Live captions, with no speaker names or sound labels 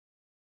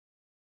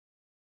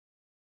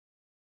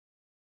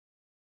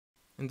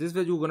In this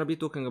video, we're going to be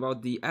talking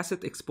about the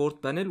asset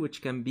export panel,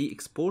 which can be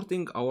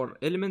exporting our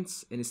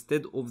elements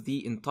instead of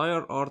the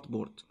entire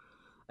artboard.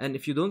 And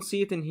if you don't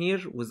see it in here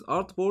with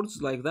artboards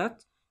like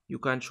that, you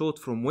can show it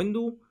from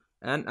window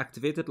and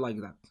activate it like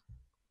that.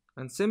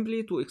 And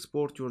simply to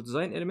export your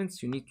design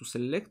elements, you need to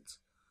select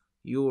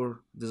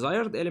your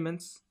desired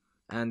elements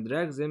and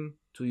drag them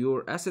to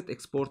your asset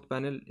export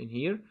panel in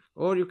here,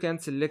 or you can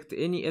select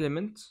any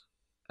element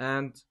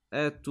and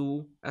add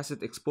to asset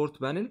export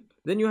panel.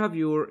 Then you have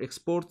your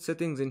export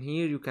settings in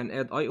here. You can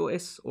add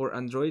iOS or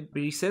Android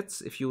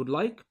presets if you would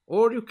like,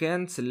 or you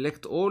can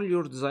select all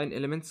your design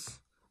elements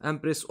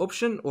and press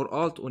Option or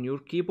Alt on your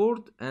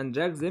keyboard and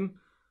drag them,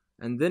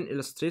 and then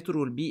Illustrator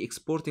will be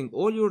exporting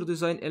all your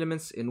design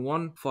elements in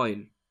one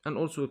file. And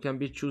also you can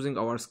be choosing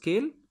our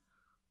scale,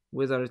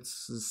 whether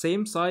it's the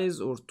same size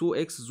or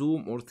 2x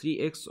zoom or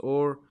 3x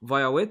or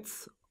via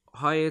width,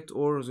 height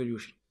or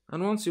resolution.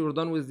 And once you're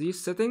done with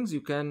these settings,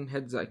 you can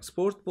hit the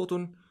export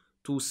button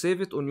to save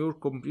it on your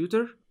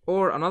computer.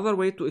 Or another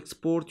way to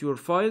export your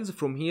files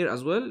from here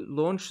as well,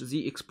 launch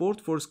the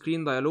export for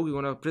screen dialog. You're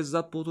gonna press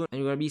that button and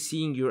you're gonna be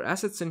seeing your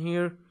assets in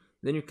here.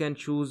 Then you can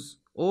choose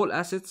all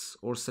assets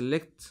or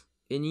select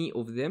any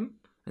of them,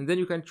 and then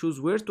you can choose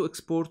where to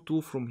export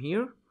to from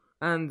here,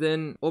 and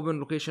then open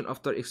location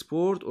after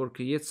export or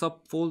create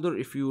subfolder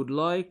if you would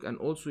like. And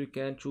also you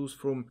can choose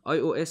from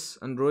iOS,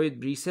 Android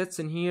presets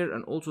in here,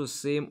 and also the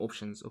same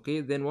options.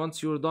 Okay, then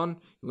once you're done,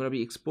 you're gonna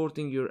be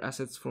exporting your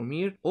assets from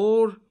here,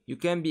 or you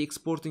can be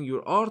exporting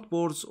your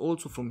artboards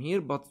also from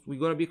here, but we're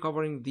gonna be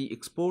covering the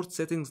export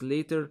settings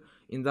later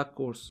in that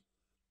course.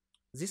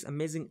 This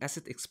amazing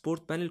asset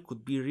export panel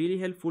could be really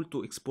helpful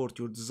to export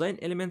your design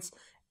elements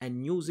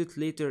and use it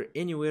later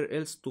anywhere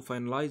else to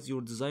finalize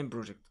your design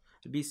project.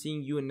 I'll be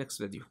seeing you in next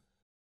video.